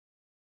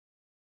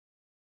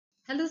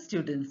Hello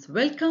students,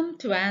 welcome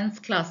to Anne's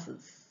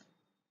classes.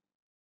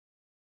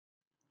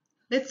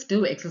 Let's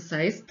do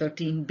exercise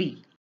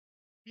 13b.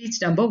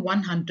 Page number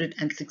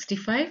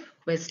 165,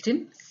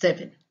 question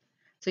 7.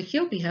 So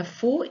here we have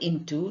 4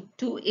 into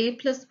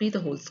 2a plus b the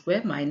whole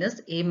square minus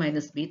a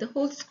minus b the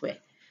whole square.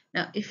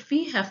 Now if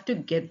we have to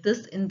get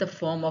this in the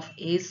form of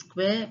a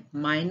square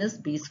minus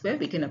b square,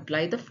 we can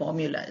apply the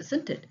formula,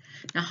 isn't it?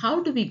 Now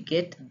how do we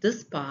get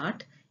this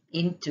part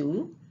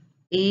into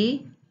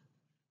a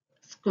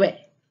square?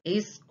 A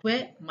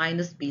square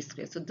minus b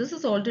square. So this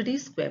is already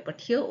square,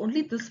 but here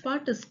only this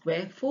part is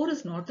square. 4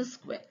 is not a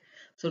square.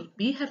 So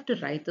we have to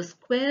write the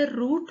square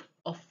root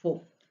of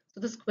 4. So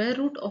the square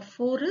root of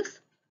 4 is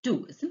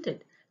 2, isn't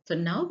it? So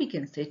now we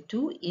can say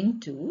 2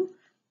 into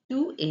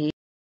 2a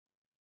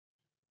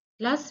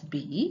plus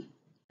b.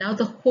 Now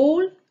the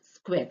whole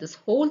square, this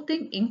whole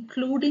thing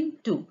including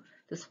 2,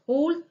 this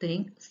whole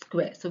thing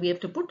square. So we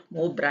have to put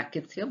more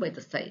brackets here by the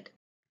side.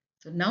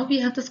 So now we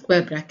have the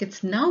square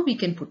brackets. Now we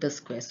can put a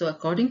square. So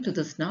according to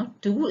this now,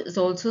 2 is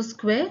also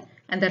square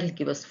and that will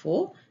give us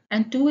 4.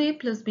 And 2a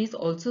plus b is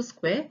also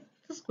square.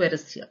 The square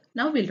is here.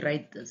 Now we'll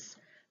write this.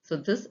 So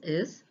this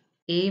is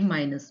a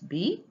minus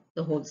b,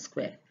 the whole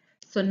square.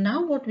 So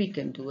now what we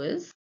can do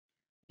is,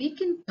 we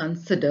can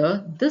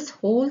consider this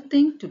whole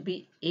thing to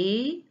be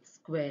a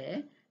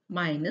square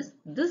minus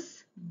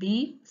this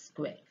b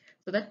square.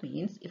 So that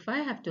means if I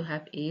have to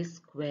have a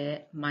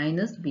square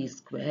minus b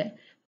square,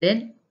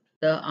 then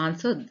the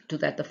answer to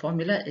that, the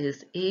formula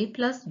is a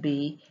plus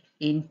b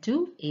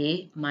into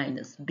a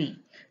minus b.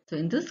 So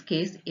in this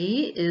case, a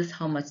is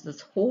how much?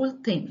 This whole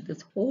thing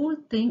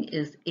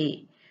is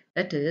a.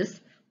 That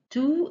is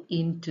 2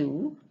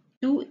 into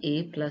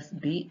 2a plus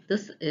b.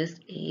 This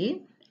is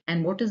a.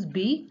 And what is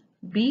b?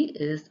 B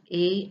is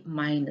a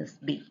minus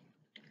b.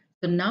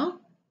 So now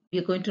we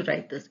are going to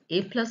write this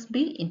a plus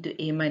b into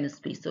a minus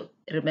b. So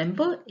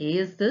remember, a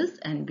is this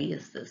and b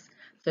is this.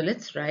 So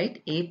let's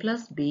write a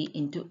plus b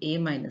into a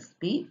minus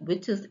b,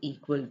 which is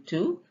equal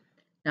to,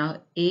 now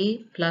a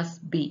plus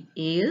b.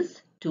 A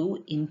is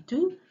 2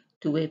 into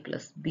 2a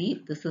plus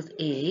b. This is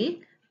a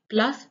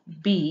plus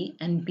b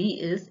and b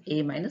is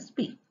a minus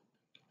b.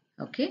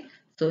 Okay.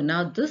 So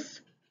now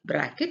this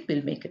bracket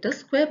will make it a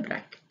square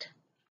bracket.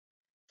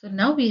 So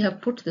now we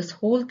have put this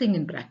whole thing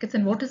in brackets,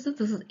 and what is this?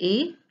 This is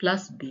a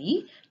plus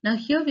b. Now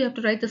here we have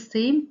to write the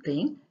same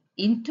thing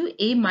into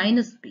a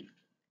minus b.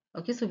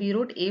 Okay, so we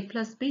wrote a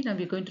plus b. Now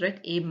we're going to write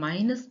a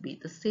minus b.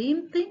 The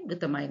same thing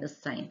with a minus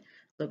sign.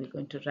 So we're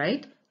going to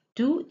write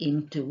 2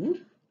 into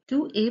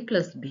 2a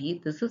plus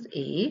b. This is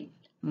a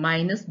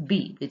minus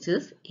b, which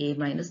is a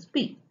minus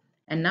b.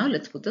 And now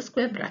let's put the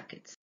square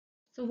brackets.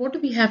 So what do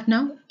we have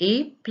now?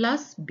 A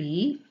plus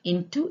b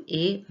into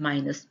a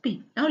minus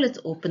b. Now let's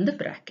open the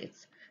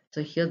brackets.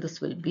 So here this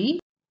will be.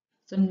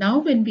 So now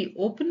when we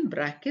open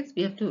brackets,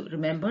 we have to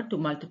remember to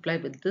multiply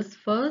with this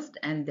first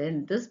and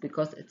then this,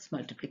 because it's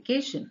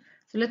multiplication.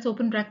 So let's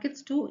open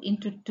brackets. 2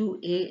 into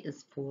 2a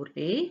is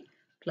 4a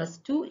plus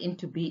 2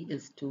 into b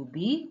is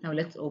 2b. Now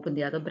let's open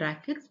the other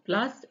brackets,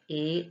 plus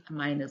a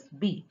minus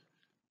b.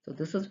 So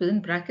this is within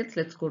brackets.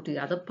 Let's go to the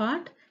other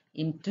part,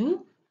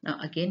 into, now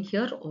again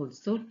here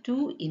also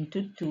 2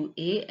 into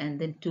 2a and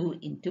then 2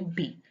 into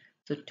b.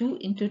 So 2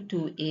 into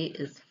 2a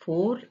is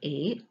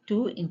 4a,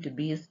 2 into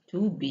b is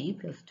 2b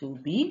plus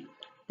 2b,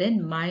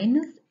 then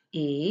minus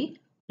a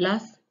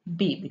plus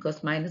b,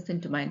 because minus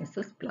into minus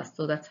is plus.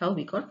 So that's how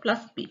we got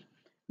plus b.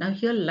 Now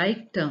here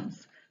like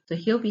terms. So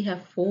here we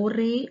have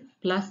 4a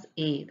plus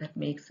a, that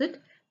makes it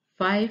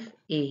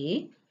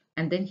 5a.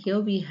 And then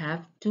here we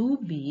have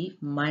 2b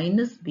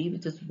minus b,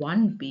 which is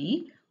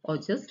 1b or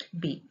just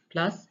b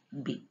plus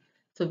b.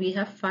 So we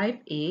have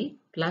 5a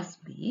plus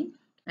b.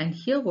 And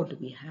here what do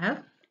we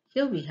have?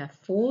 Here we have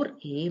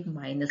 4a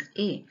minus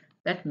a.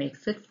 That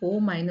makes it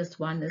 4 minus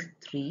 1 is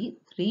 3,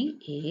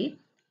 3a.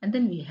 And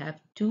then we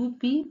have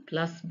 2b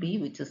plus b,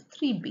 which is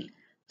 3b.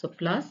 So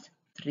plus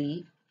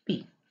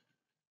 3b.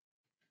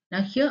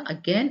 Now here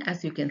again,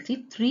 as you can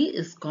see, 3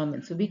 is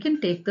common. So we can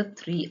take the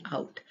 3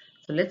 out.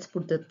 So let's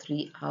put the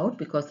 3 out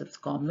because it's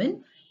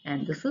common.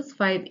 And this is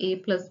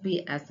 5a plus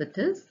b as it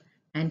is.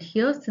 And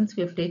here, since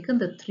we have taken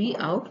the 3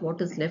 out,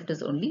 what is left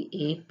is only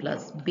a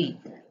plus b.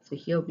 So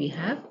here we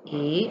have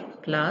a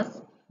plus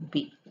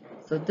b.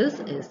 So this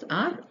is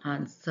our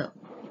answer.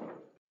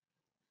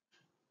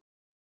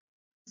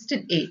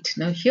 Question 8.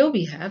 Now here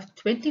we have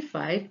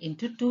 25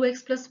 into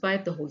 2x plus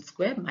 5 the whole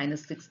square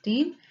minus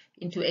 16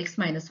 into x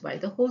minus y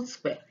the whole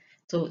square.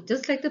 So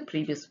just like the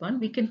previous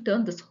one, we can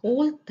turn this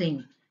whole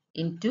thing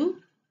into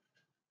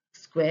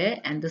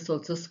square and this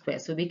also square.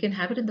 So we can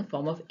have it in the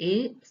form of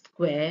a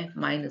square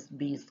minus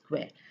b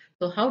square.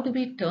 So how do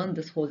we turn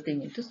this whole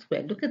thing into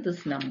square? Look at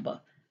this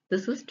number.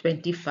 This is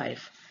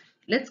 25.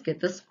 Let's get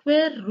the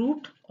square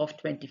root of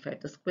 25.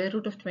 The square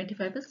root of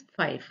 25 is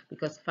 5,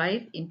 because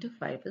 5 into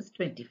 5 is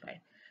 25.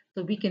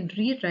 So we can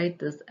rewrite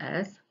this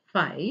as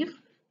 5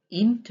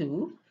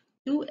 into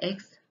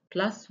 2x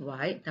plus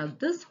y. Now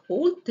this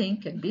whole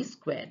thing can be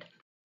squared.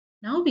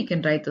 Now we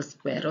can write the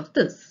square of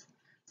this.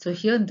 So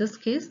here in this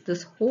case,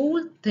 this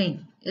whole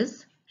thing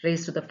is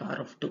raised to the power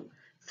of 2.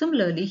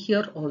 Similarly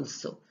here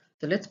also.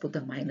 So let's put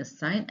the minus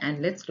sign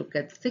and let's look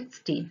at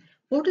 16.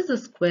 What is the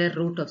square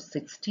root of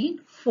 16?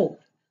 4.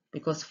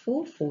 Because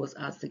 4 4s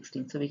are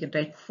 16. So we can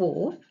write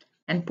 4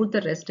 and put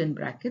the rest in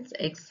brackets,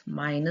 x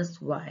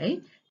minus y,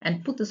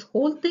 and put this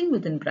whole thing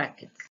within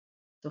brackets.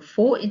 So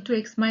 4 into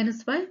x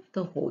minus y,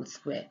 the whole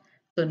square.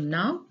 So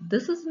now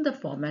this is in the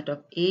format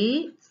of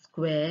a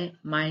square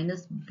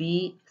minus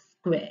b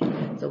square.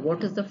 So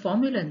what is the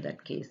formula in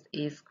that case?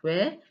 A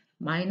square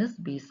minus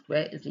b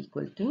square is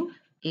equal to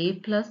a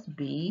plus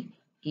b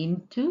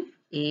into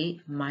a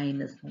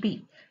minus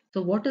b.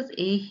 So what is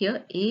a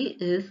here? A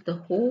is the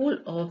whole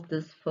of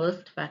this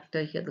first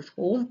factor here, this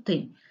whole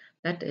thing.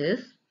 That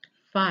is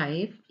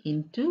 5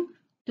 into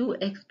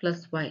 2x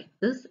plus y.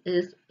 This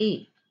is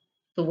a.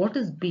 So what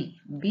is b?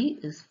 B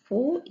is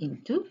 4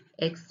 into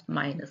x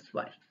minus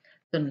y.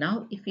 So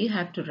now if we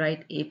have to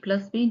write a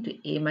plus b into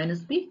a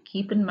minus b,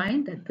 keep in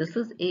mind that this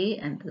is a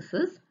and this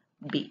is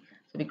b.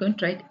 So we're going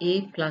to write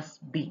a plus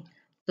b.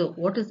 So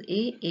what is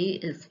a? A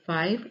is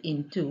 5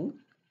 into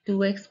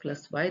 2x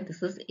plus y.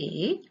 This is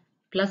a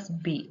plus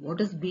b. What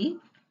is b?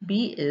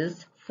 B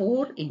is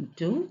 4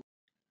 into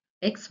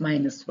x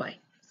minus y.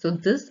 So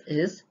this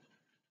is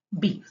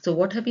b. So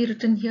what have we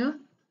written here?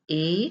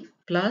 A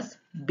plus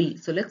b.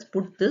 So let's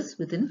put this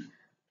within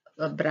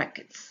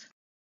brackets.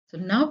 So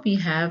now we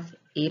have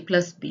a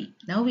plus b.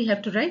 Now we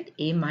have to write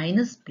a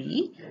minus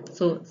b.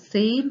 So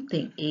same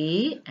thing,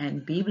 a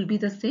and b will be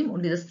the same,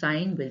 only the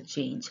sign will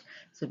change.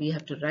 So we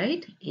have to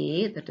write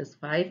a, that is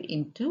 5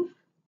 into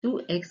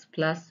 2x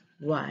plus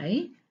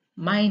y,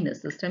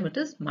 minus, this time it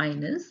is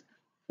minus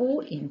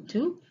 4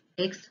 into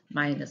x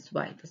minus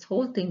y. This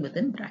whole thing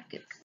within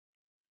brackets.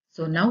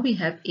 So now we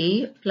have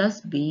a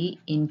plus b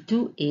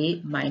into a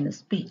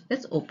minus b.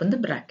 Let's open the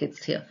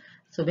brackets here.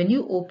 So when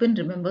you open,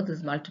 remember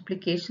this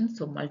multiplication.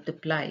 So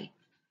multiply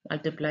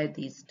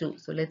these two.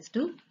 So let's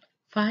do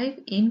 5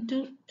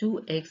 into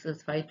 2x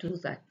is 5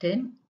 2s are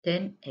 10,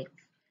 10x.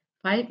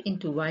 5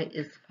 into y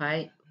is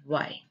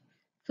 5y.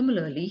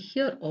 Similarly,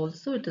 here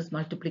also it is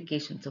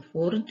multiplication. So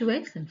 4 into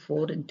x and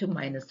 4 into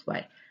minus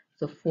y.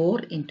 So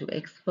 4 into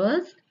x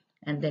first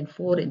and then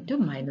 4 into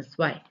minus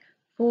y.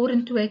 4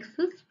 into x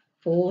is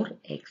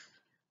 4x.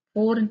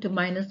 4 into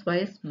minus y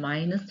is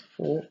minus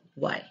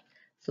 4y.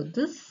 So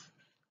this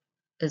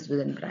is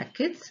within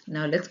brackets.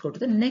 Now let's go to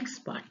the next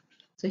part.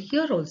 So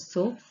here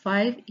also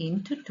 5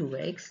 into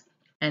 2x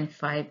and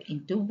 5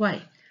 into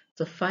y.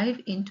 So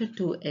 5 into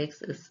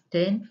 2x is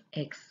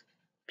 10x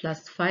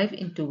plus 5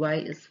 into y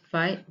is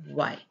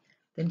 5y.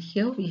 Then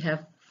here we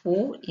have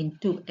 4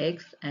 into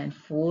x and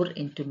 4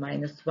 into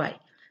minus y.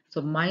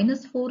 So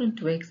minus 4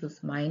 into x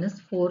is minus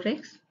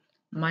 4x.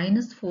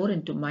 Minus 4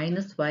 into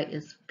minus y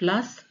is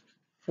plus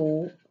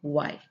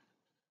 4y.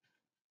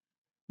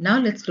 Now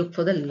let's look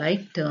for the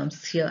like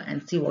terms here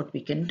and see what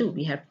we can do.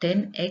 We have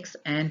 10x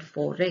and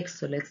 4x.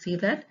 So let's see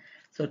that.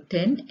 So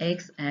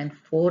 10x and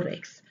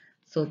 4x.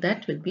 So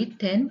that will be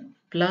 10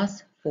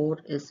 plus 4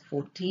 is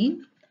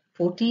 14.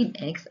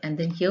 14x, and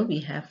then here we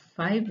have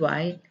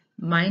 5y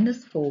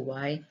minus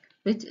 4y,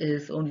 which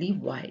is only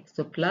y.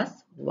 So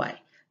plus y.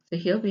 So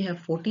here we have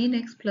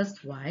 14x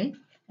plus y,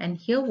 and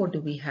here what do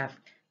we have?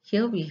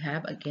 Here we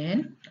have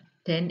again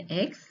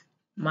 10x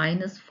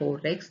minus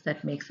 4x,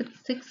 that makes it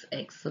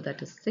 6x. So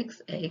that is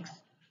 6x.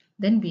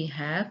 Then we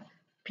have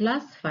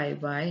plus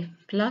 5y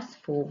plus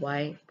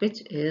 4y,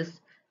 which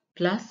is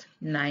plus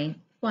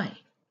 9y.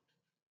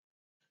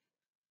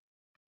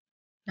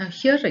 Now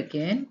here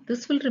again,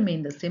 this will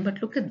remain the same,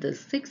 but look at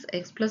this,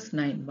 6x plus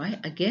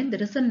 9y. Again,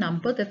 there is a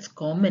number that's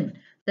common.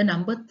 The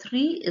number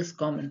 3 is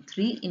common.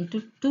 3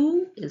 into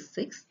 2 is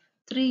 6.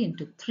 3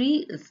 into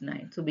 3 is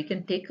 9. So we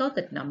can take out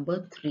that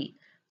number 3.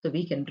 So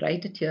we can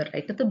write it here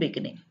right at the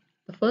beginning.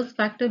 The first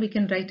factor, we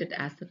can write it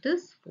as it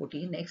is,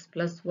 14x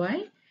plus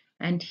y.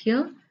 And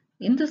here,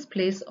 in this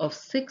place of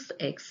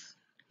 6x,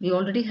 we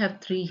already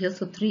have 3 here.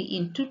 So 3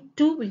 into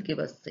 2 will give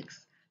us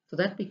 6. So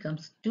that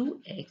becomes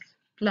 2x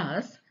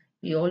plus,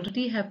 we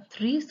already have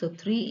 3, so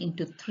 3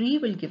 into 3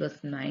 will give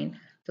us 9.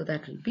 So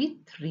that will be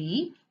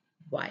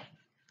 3y.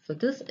 So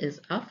this is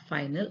our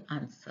final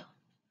answer.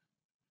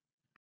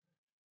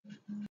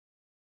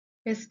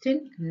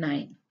 Question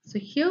 9. So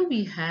here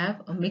we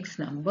have a mixed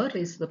number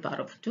raised to the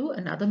power of 2,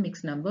 another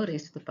mixed number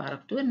raised to the power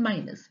of 2 and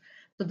minus.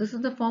 So this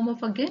is the form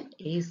of again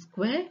a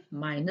square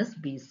minus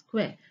b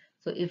square.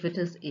 So if it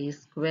is a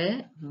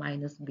square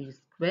minus b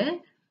square,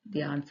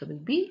 the answer will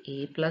be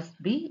a plus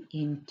b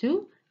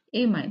into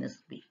a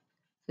minus b.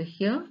 So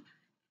here,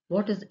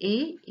 what is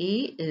A? A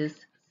is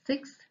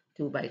 6,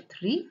 2 by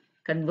 3.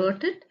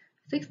 Converted,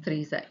 6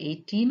 3s are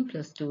 18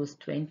 plus 2 is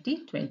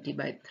 20, 20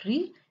 by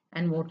 3.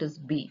 And what is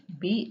B?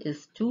 B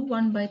is 2,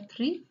 1 by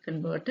 3.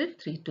 Converted,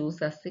 3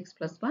 2s are 6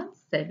 plus 1,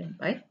 7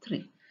 by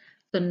 3.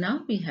 So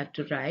now we have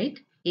to write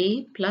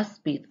A plus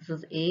B. This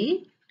is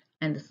A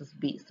and this is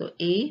B. So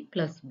A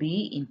plus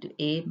B into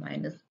A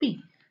minus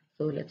B.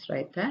 So let's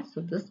write that. So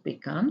this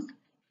becomes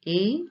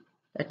A,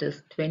 that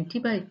is 20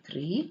 by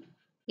 3.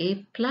 A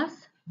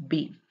plus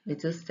B,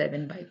 which is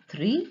 7 by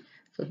 3.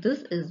 So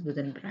this is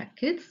within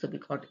brackets. So we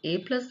got a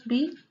plus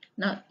b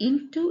now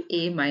into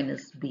a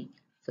minus b.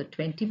 So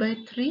 20 by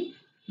 3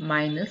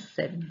 minus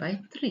 7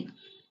 by 3.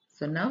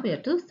 So now we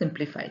have to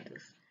simplify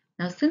this.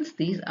 Now since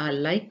these are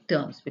like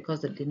terms,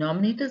 because the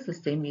denominator is the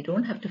same, we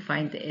don't have to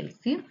find the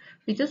LCM.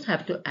 We just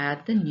have to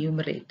add the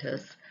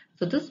numerators.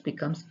 So this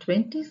becomes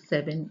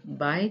 27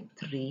 by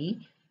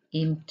 3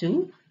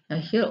 into, now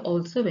here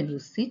also when you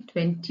see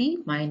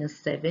 20 minus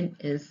 7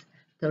 is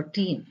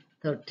 13.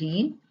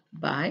 13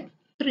 by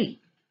 3.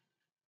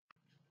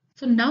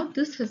 So now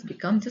this has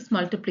become just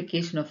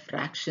multiplication of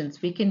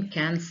fractions. We can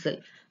cancel.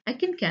 I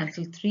can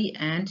cancel 3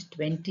 and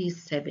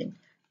 27.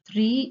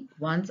 3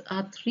 ones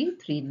are 3,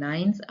 3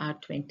 nines are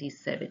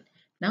 27.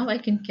 Now I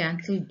can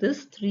cancel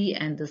this 3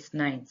 and this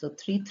 9. So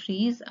 3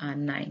 threes are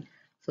 9.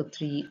 So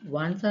 3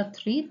 ones are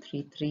 3,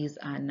 3 threes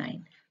are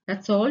 9.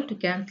 That's all to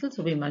cancel.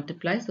 So we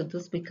multiply. So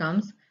this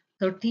becomes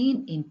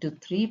 13 into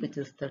 3, which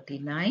is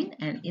 39.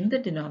 And in the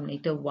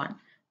denominator 1.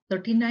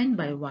 39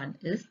 by 1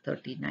 is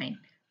 39.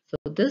 So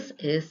this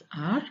is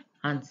our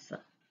answer.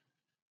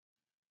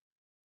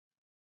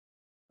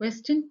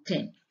 Question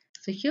 10.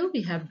 So here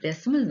we have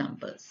decimal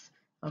numbers.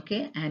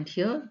 Okay, and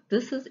here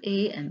this is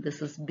a and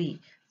this is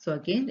b. So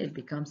again it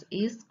becomes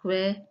a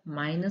square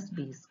minus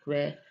b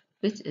square,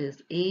 which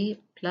is a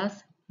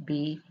plus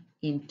b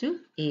into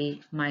a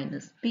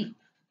minus b.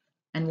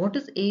 And what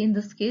is a in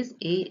this case?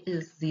 A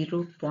is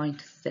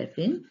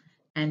 0.7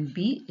 and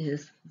b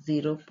is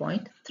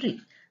 0.3.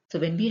 So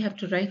when we have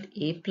to write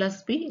a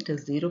plus b, it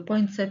is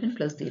 0.7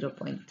 plus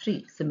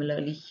 0.3.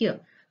 Similarly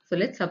here. So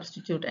let's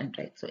substitute and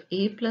write. So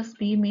a plus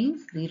b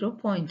means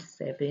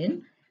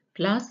 0.7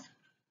 plus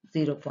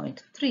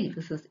 0.3.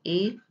 This is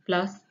a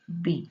plus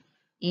b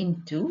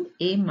into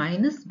a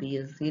minus b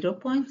is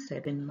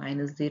 0.7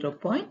 minus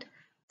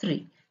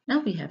 0.3. Now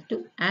we have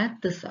to add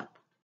this up.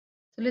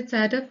 So let's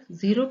add up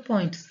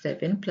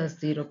 0.7 plus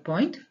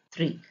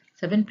 0.3.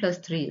 7 plus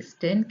 3 is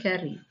 10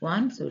 carry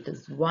 1. So it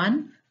is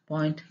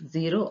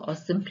 1.0 or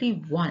simply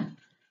 1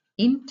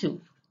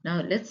 into.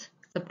 Now let's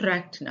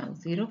subtract now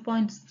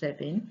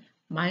 0.7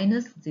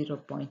 minus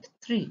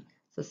 0.3.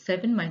 So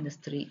 7 minus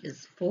 3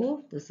 is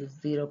 4. This is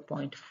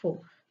 0.4.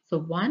 So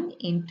 1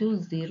 into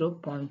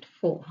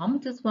 0.4. How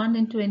much is 1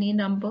 into any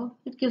number?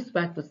 It gives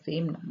back the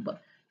same number.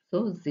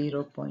 So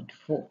 0.4.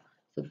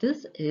 So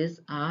this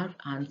is our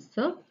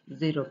answer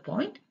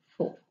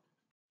 0.4.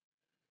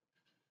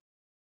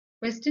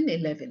 Question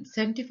 11.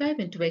 75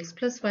 into x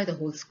plus y the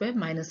whole square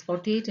minus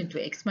 48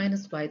 into x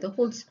minus y the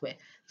whole square.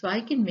 So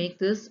I can make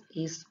this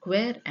a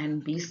square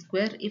and b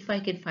square if I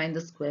can find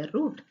the square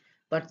root.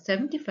 But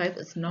 75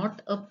 is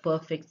not a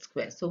perfect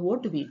square. So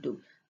what do we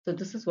do? So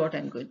this is what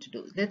I'm going to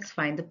do. Let's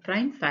find the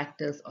prime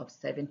factors of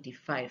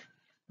 75.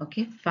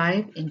 Okay,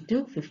 5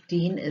 into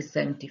 15 is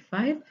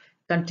 75.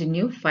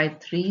 Continue, 5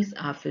 threes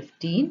are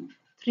 15,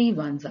 3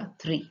 ones are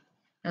 3.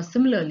 Now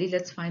similarly,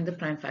 let's find the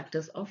prime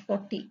factors of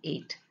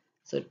 48.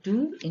 So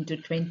 2 into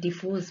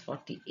 24 is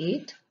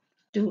 48,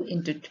 2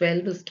 into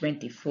 12 is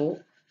 24,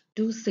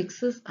 2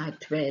 sixes are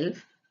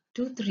 12,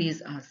 2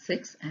 threes are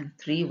 6 and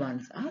 3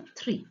 ones are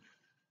 3.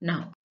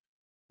 Now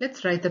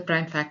let's write the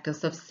prime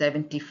factors of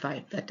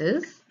 75, that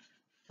is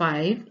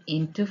 5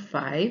 into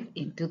 5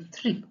 into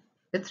 3.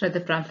 Let's write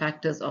the prime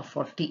factors of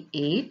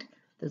 48.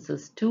 This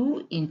is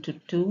 2 into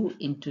 2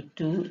 into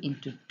 2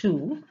 into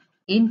 2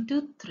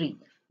 into 3.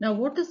 Now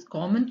what is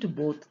common to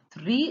both?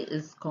 3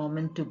 is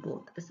common to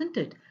both, isn't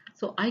it?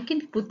 So I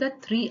can put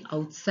that 3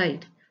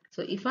 outside.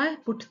 So if I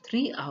put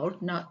 3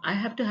 out, now I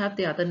have to have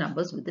the other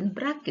numbers within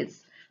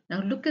brackets.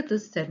 Now look at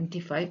this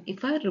 75.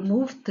 If I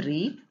remove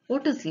 3,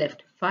 what is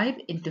left?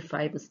 5 into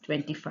 5 is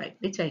 25,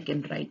 which I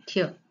can write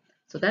here.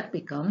 So that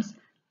becomes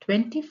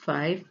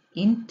 25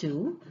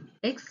 into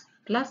x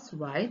plus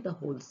y the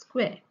whole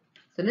square.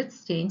 So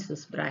let's change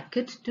this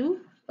bracket to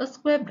a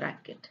square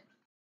bracket.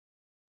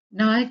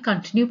 Now I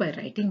continue by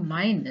writing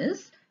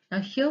minus.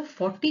 Now here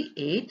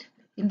 48,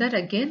 in that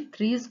again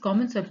 3 is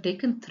common, so I've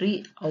taken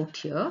 3 out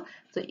here.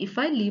 So if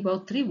I leave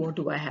out 3, what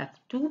do I have?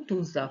 2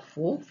 2s are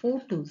 4,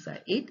 4 2s are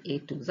 8,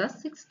 8 2s are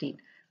 16.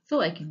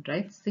 So I can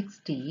write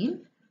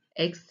 16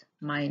 x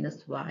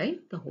minus y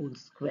the whole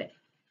square.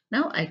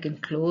 Now I can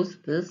close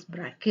this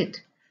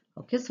bracket.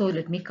 Okay, so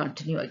let me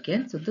continue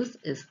again. So this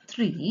is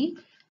 3.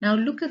 Now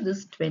look at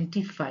this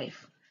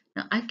 25.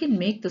 Now I can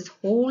make this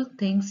whole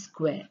thing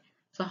square.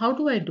 So how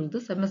do I do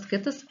this? I must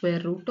get the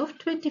square root of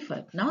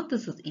 25. Now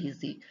this is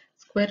easy.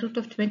 Square root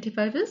of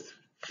 25 is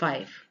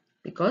 5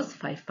 because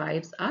 5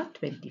 fives are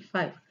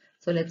 25.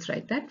 So let's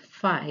write that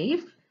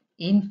 5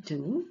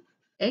 into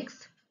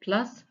x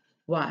plus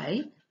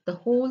y the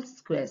whole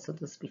square. So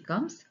this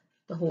becomes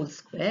the whole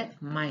square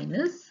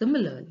minus,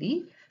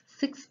 similarly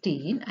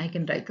 16, I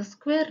can write the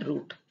square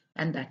root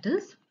and that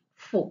is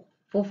 4.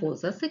 4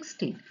 fours are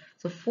 16.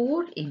 So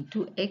 4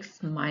 into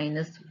x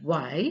minus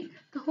y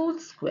the whole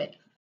square.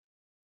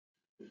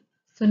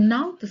 So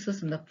now this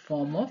is in the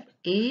form of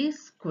a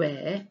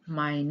square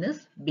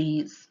minus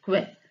b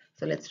square.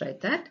 So let's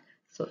write that.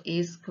 So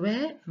a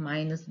square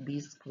minus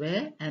b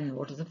square, and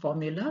what is the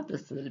formula?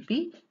 This will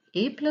be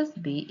a plus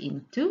b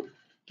into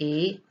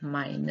a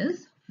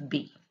minus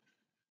b.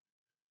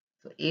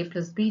 So a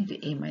plus b into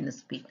a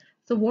minus b.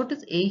 So what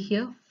is a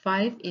here?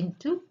 5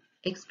 into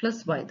x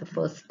plus y. The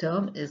first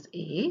term is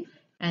a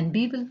and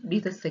b will be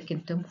the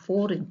second term,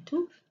 4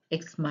 into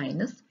x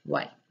minus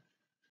y.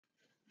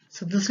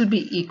 So this will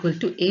be equal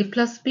to a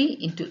plus b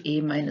into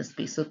a minus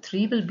b. So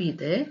 3 will be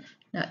there.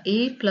 Now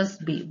a plus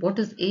b. What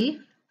is a?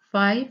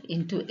 5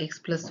 into x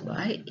plus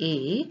y.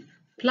 A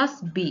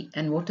plus b.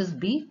 And what is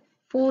b?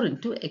 4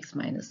 into x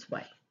minus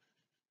y.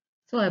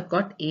 So I've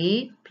got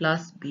a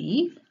plus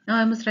b. Now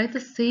I must write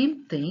the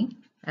same thing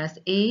as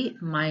a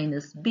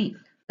minus b.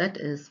 That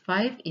is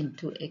 5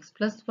 into x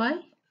plus y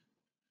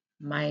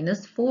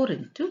minus 4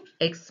 into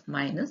x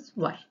minus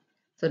y.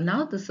 So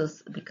now this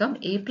has become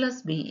a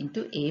plus b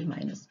into a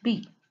minus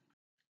b.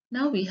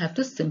 Now we have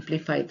to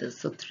simplify this.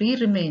 So 3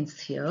 remains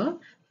here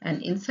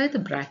and inside the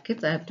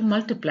brackets I have to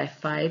multiply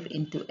 5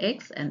 into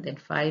x and then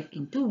 5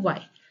 into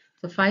y.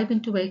 So 5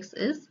 into x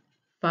is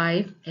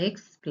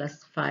 5x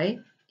plus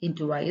 5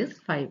 into y is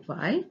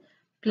 5y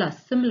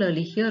plus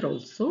similarly here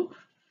also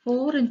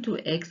 4 into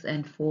x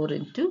and 4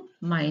 into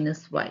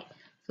minus y.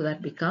 So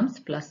that becomes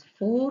plus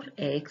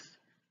 4x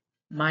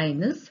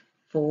minus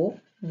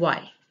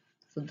 4y.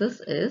 So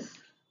this is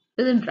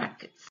within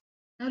brackets.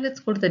 Now let's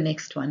go to the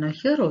next one. Now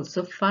here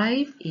also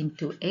 5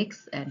 into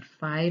x and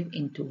 5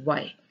 into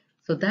y.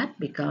 So that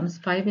becomes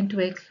 5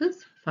 into x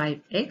is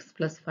 5x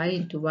plus 5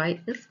 into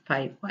y is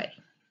 5y.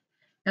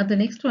 Now the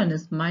next one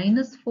is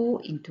minus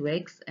 4 into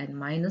x and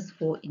minus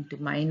 4 into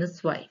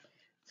minus y.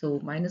 So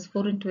minus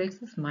 4 into x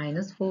is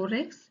minus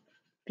 4x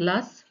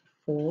plus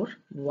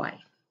 4y.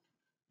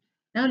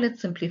 Now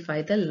let's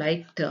simplify the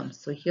like terms.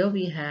 So here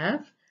we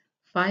have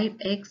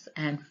 5x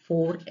and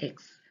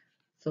 4x.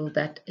 So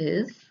that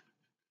is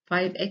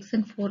 5x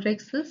and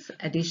 4x is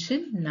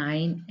addition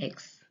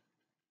 9x.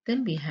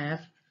 Then we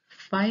have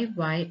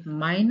 5y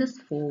minus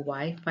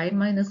 4y. 5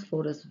 minus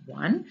 4 is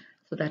 1.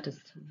 So that is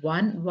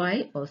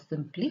 1y or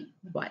simply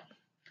y.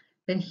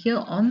 Then here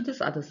on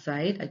this other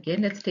side,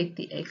 again let's take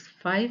the x.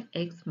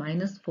 5x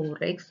minus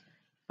 4x.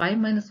 5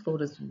 minus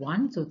 4 is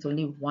 1. So it's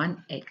only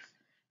 1x.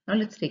 Now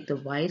let's take the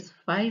y's.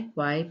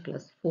 5y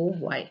plus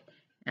 4y.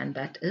 And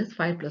that is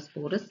 5 plus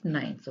 4 is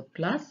 9. So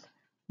plus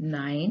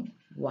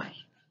 9y.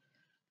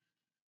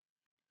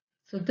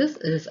 So this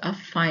is our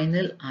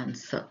final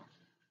answer.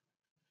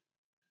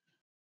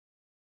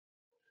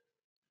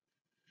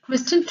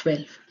 Question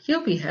 12.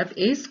 Here we have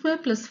a square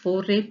plus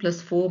 4a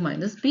plus 4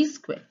 minus b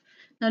square.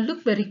 Now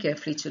look very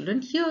carefully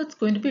children. Here it's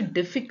going to be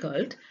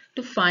difficult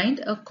to find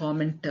a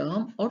common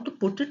term or to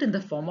put it in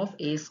the form of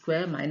a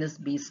square minus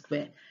b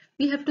square.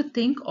 We have to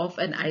think of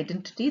an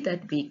identity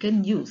that we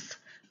can use.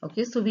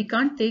 Okay, so we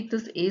can't take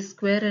this a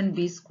square and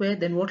b square.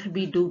 Then what will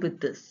we do with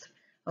this?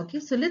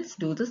 Okay, so let's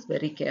do this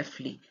very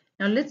carefully.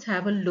 Now let's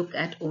have a look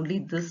at only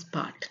this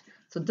part.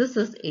 So this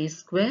is a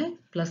square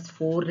plus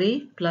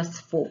 4a plus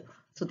 4.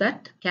 So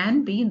that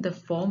can be in the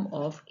form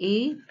of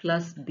a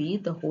plus b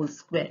the whole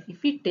square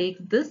if we take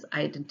this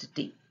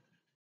identity.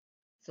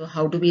 So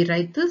how do we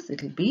write this?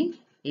 It will be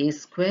a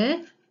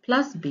square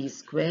plus b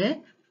square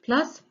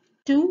plus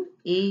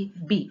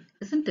 2ab,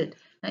 isn't it?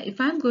 Now if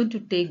I'm going to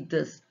take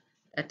this,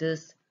 that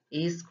is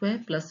a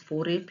square plus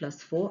 4a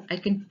plus 4, I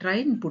can try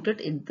and put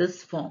it in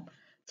this form.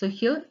 So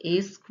here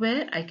a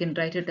square, I can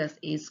write it as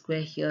a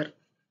square here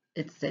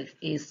itself,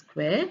 a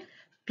square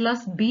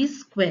plus b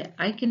square.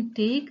 I can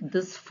take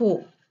this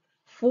 4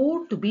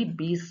 to be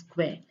b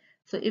square.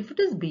 So if it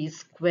is b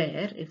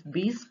square, if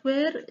b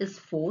square is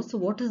 4, so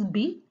what is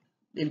b?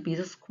 It will be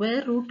the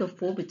square root of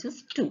 4, which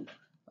is 2.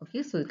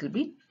 Okay, so it will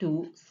be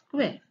 2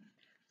 square.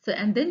 So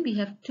and then we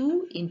have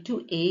 2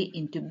 into a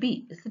into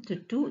b. Isn't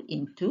it 2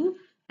 into,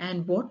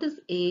 and what is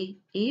a?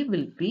 A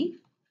will be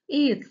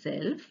a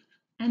itself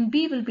and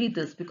b will be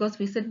this because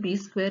we said b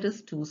square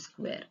is 2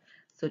 square.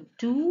 So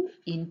 2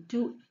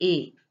 into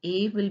a.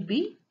 A will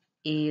be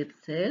a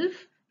itself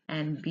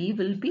and b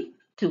will be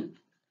 2.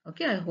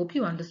 Okay, I hope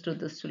you understood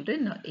this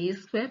children. Now a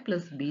square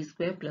plus b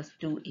square plus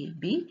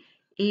 2ab.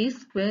 A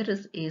square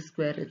is a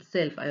square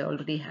itself. I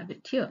already have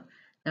it here.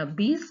 Now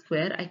b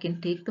square, I can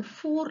take the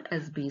 4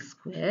 as b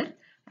square,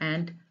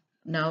 and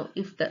now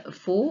if the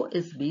 4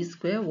 is b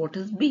square, what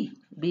is b?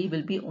 B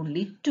will be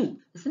only 2,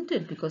 isn't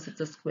it? Because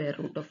it's a square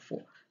root of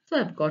 4. So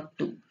I've got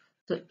 2.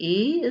 So a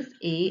is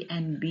a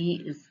and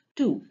b is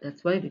 2.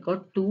 That's why we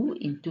got 2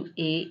 into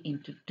a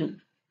into 2.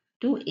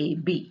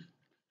 2ab.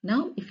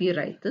 Now if you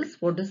write this,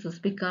 what does this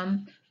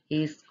become?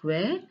 A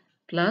square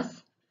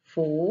plus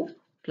 4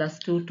 plus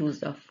 2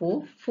 2s are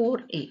 4,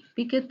 4a.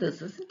 We get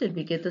this, isn't it?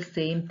 We get the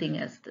same thing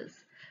as this.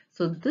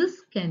 So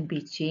this can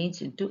be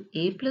changed into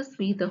a plus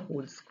b the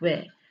whole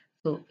square.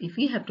 So if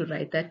we have to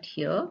write that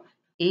here,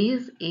 a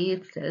is a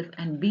itself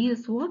and b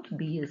is what?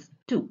 B is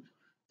 2.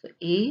 So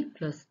a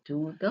plus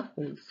 2 the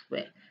whole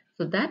square.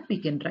 So that we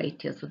can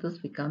write here. So this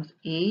becomes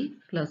a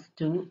plus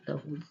 2 the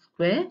whole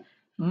square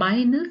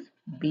minus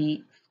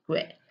b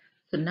square.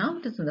 So now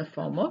it is in the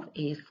form of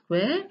a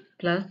square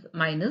plus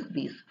minus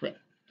b square.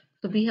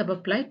 So we have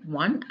applied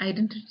one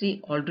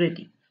identity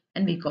already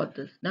and we got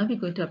this. Now we're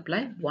going to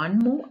apply one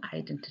more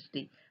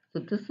identity. So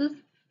this is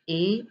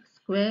a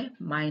square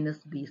minus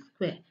b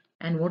square.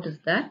 And what is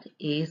that?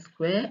 A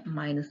square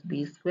minus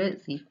b square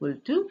is equal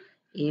to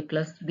a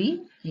plus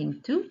b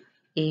into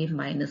a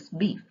minus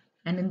b.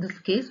 And in this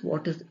case,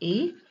 what is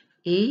a?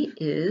 A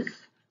is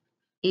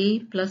a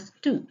plus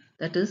 2.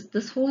 That is,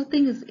 this whole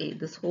thing is a.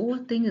 This whole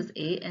thing is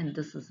a and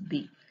this is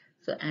b.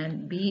 So,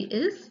 and b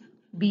is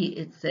b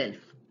itself.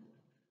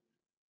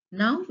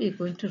 Now we are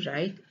going to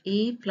write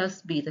a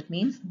plus b. That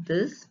means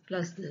this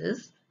plus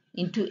this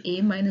into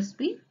a minus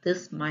b,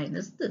 this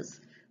minus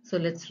this. So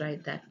let's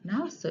write that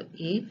now. So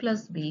a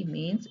plus b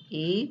means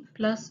a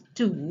plus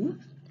 2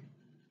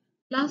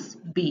 plus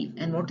b.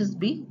 And what is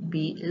b?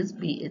 B is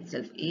b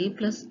itself. A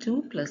plus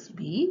 2 plus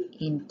b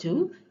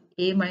into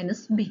a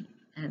minus b.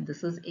 And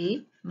this is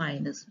a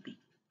minus b.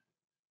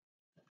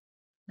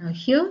 Now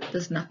here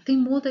there's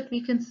nothing more that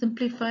we can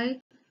simplify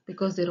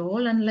because they're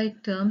all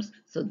unlike terms.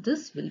 So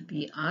this will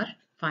be our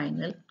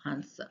final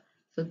answer.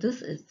 So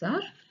this is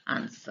our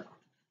answer.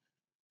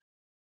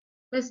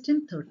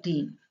 Question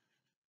 13.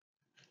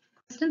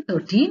 Question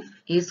 13,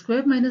 a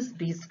square minus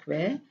b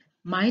square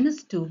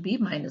minus 2b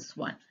minus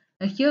 1.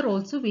 Now here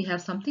also we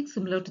have something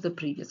similar to the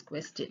previous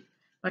question.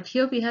 But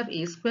here we have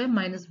a square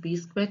minus b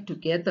square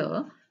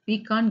together.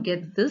 We can't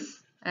get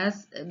this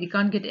as, we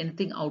can't get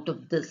anything out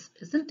of this,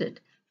 isn't it?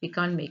 We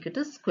can't make it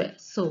a square.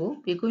 So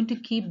we're going to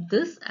keep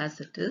this as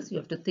it is. You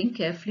have to think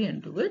carefully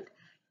and do it.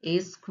 A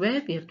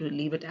square, we have to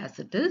leave it as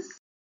it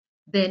is.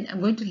 Then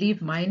I'm going to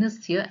leave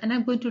minus here and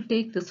I'm going to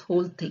take this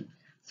whole thing.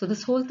 So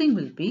this whole thing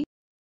will be,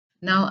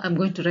 now I'm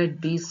going to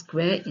write b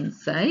square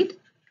inside.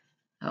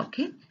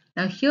 Okay.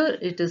 Now here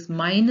it is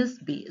minus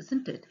b,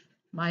 isn't it?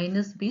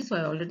 Minus b. So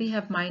I already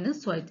have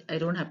minus. So I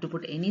don't have to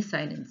put any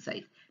sign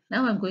inside.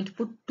 Now I'm going to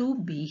put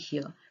 2b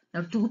here.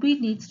 Now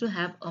 2b needs to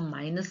have a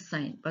minus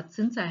sign. But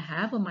since I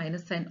have a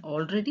minus sign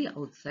already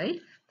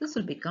outside, this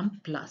will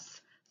become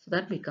plus. So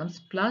that becomes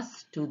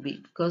plus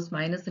 2b because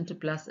minus into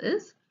plus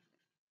is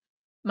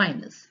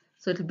minus.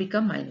 So it will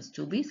become minus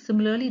 2b.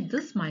 Similarly,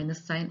 this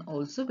minus sign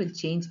also will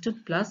change to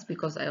plus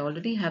because I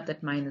already have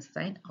that minus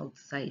sign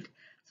outside.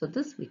 So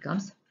this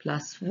becomes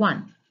plus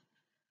 1.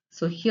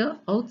 So here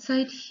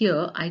outside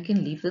here I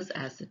can leave this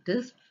as it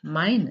is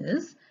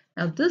minus.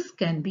 Now this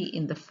can be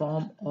in the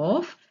form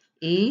of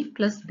a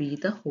plus b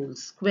the whole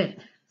square.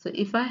 So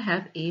if I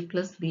have a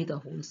plus b the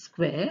whole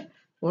square,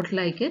 what will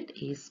I get?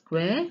 A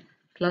square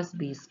plus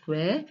b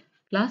square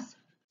plus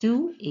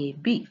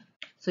 2ab.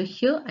 So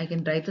here I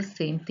can write the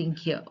same thing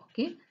here.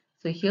 Okay.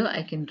 So here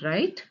I can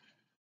write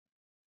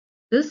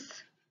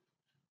this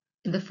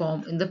in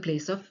the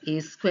place of a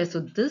square. So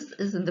this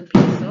is in the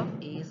place of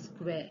a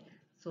square.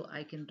 So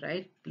I can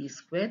write b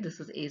square. This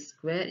is a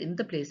square in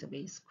the place of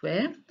a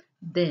square.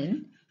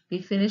 Then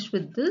we finish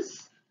with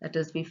this. That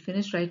is, we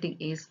finish writing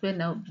a square.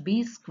 Now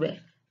b square.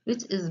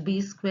 Which is b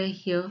square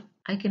here?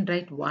 I can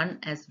write 1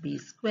 as b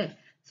square.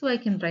 So I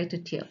can write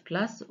it here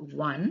plus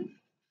 1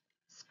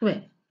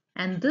 square.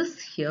 And this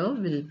here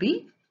will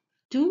be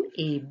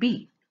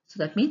 2ab. So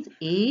that means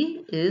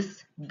a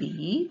is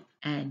b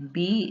and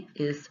b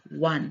is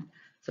 1.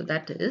 So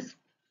that is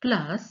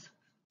plus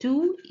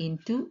 2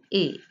 into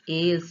a.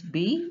 A is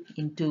b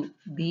into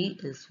b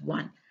is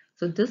 1.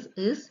 So this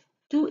is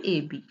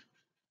 2ab.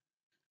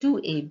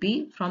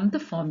 2ab from the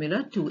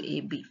formula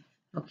 2ab.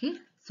 Okay.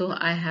 So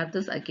I have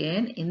this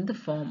again in the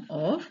form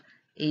of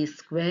a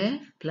square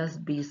plus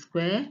b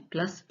square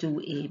plus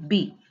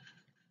 2ab.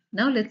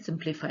 Now let's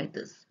simplify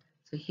this.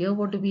 So here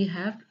what do we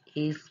have?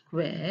 A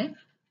square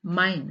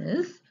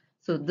minus,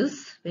 so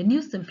this, when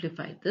you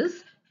simplify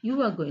this,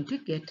 you are going to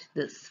get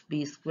this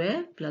b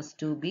square plus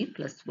 2b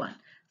plus 1.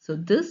 So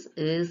this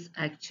is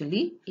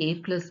actually a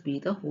plus b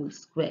the whole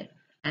square.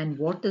 And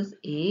what is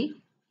a?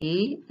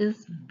 A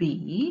is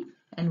b.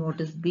 And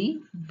what is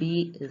b?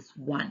 B is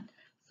 1.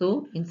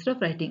 So instead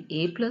of writing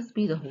a plus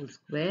b the whole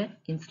square,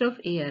 instead of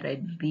a I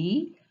write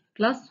b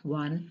plus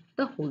 1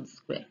 the whole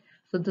square.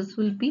 So this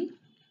will be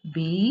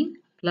b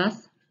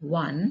plus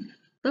 1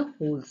 the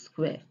whole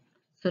square.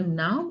 So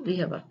now we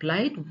have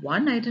applied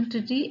one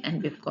identity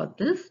and we've got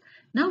this.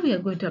 Now we are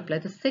going to apply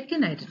the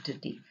second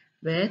identity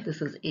where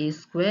this is a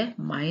square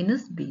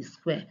minus b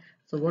square.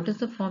 So what is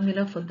the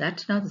formula for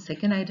that now? The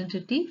second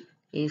identity,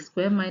 a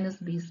square minus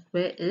b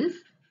square is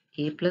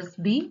a plus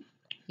b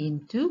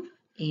into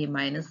a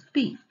minus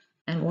b.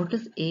 And what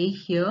is a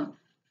here?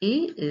 A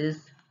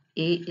is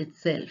a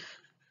itself.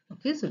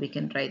 Okay, so we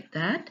can write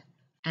that.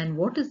 And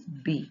what is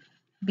b?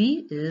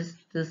 B is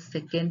the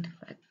second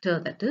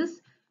factor, that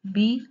is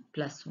b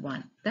plus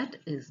 1. That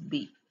is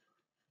b.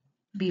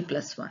 B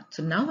plus 1.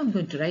 So now I'm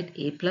going to write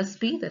a plus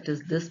b, that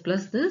is this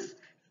plus this,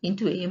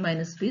 into a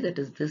minus b, that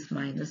is this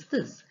minus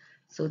this.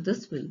 So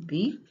this will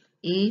be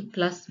a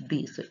plus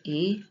b. So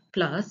a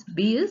plus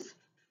b is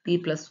b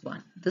plus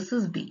 1. This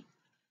is b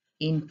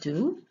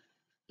into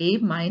a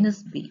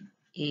minus b.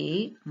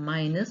 A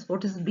minus,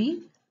 what is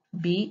b?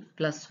 B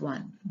plus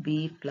 1.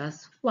 B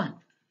plus 1.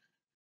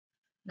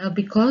 Now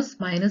because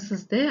minus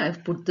is there,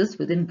 I've put this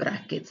within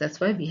brackets. That's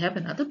why we have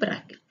another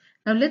bracket.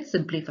 Now let's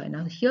simplify.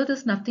 Now here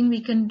there's nothing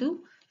we can do.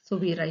 So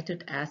we write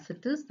it as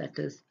it is. That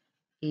is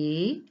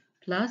a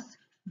plus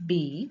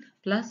b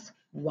plus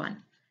 1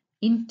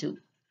 into,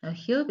 now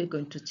here we're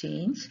going to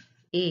change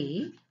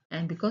a,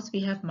 and because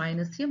we have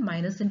minus here,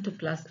 minus into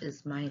plus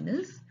is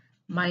minus,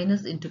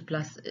 minus into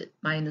plus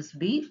minus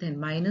b, then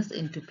minus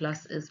into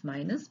plus is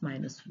minus,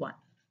 minus 1.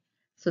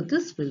 So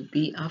this will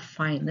be our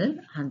final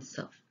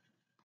answer.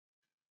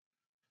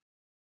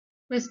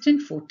 Question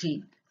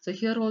 14. So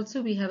here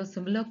also we have a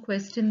similar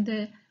question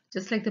there,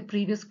 just like the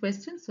previous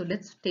question. So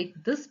let's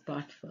take this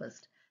part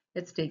first.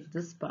 Let's take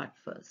this part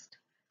first.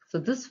 So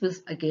this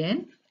was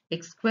again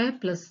x square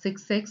plus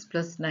 6x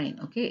plus 9.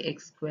 Okay,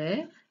 x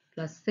square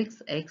plus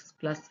 6x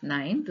plus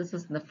 9. This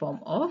is in the form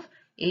of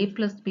a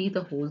plus b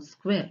the whole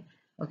square.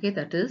 Okay,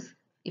 that is,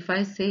 if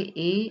I say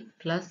a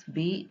plus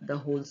b the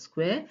whole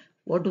square,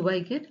 what do I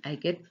get? I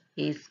get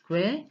a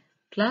square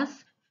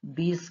plus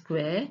b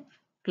square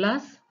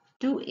plus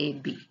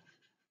 2ab,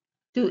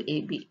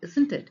 2ab,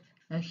 isn't it?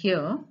 Now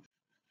here,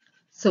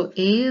 so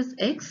a is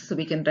x, so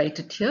we can write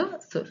it here.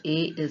 So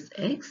a is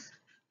x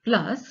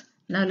plus,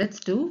 now let's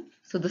do,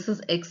 so this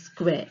is x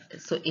square.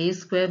 So a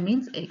square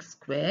means x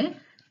square.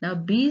 Now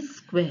b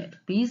square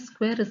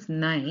is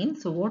 9.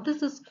 So what is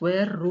the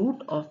square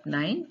root of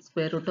 9?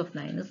 Square root of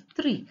 9 is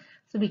 3.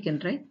 So we can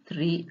write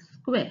 3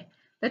 square.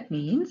 That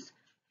means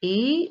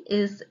a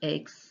is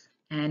x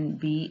and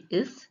b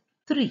is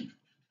 3.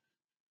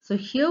 So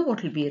here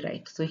what will be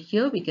right? So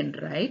here we can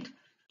write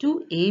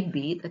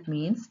 2ab, that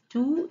means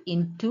 2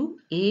 into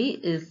a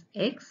is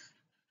x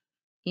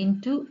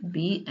into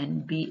b,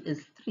 and b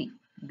is 3.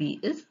 b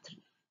is 3.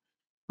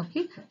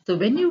 Okay, so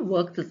when you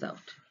work this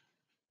out,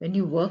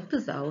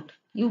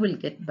 you will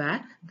get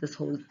back this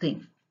whole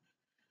thing.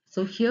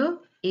 So here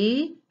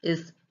a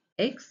is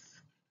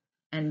x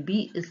and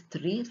b is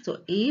 3. So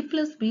a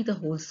plus b the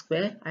whole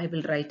square, I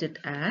will write it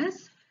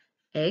as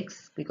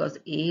x, because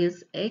a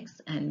is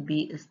x and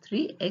b is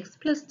 3, x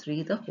plus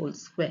 3 the whole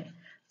square.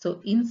 So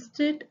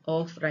instead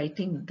of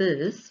writing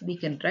this, we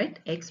can write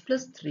x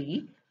plus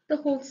 3 the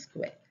whole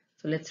square.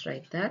 So let's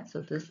write that.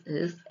 So this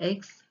is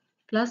x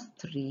plus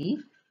 3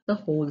 the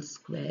whole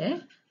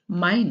square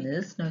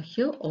minus, now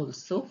here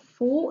also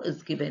 4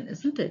 is given,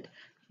 isn't it?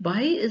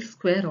 Y is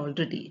square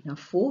already. Now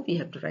 4, we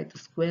have to write the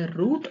square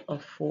root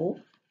of 4,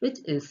 which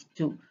is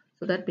 2.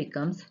 So that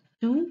becomes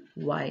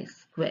 2y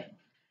square.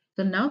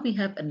 So now we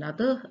have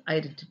another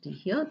identity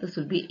here. This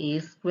will be a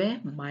square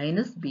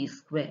minus b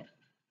square.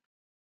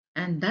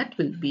 And that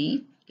will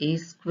be a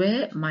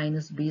square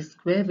minus b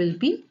square will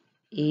be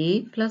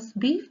a plus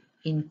b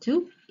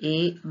into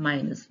a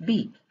minus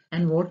b.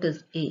 And what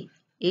is a?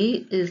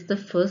 A is the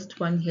first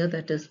one here,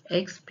 that is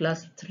x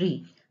plus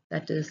 3.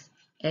 That is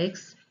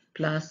x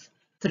plus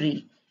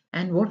 3.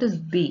 And what is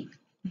b?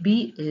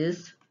 B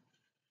is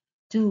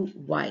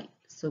 2y.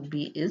 So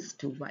b is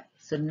 2y.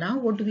 So now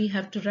what do we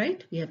have to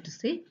write? We have to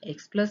say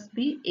x plus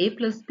b, a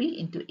plus b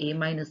into a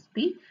minus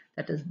b.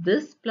 That is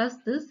this plus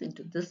this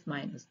into this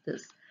minus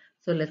this.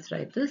 So let's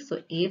write this.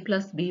 So a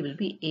plus b will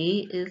be,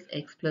 a is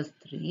x plus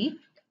 3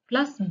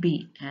 plus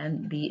b,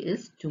 and b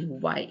is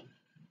 2y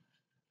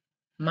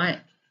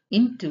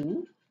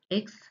into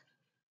x,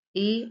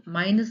 a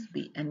minus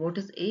b. And what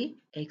is a?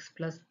 X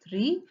plus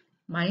 3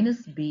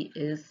 minus b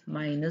is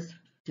minus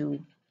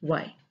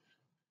 2y.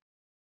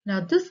 Now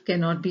this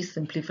cannot be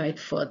simplified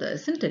further,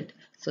 isn't it?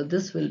 So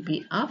this will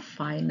be our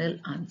final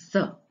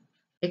answer.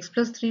 X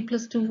plus 3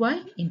 plus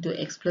 2y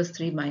into x plus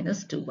 3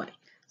 minus 2y.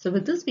 So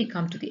with this we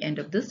come to the end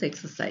of this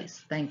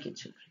exercise. Thank you,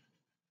 children.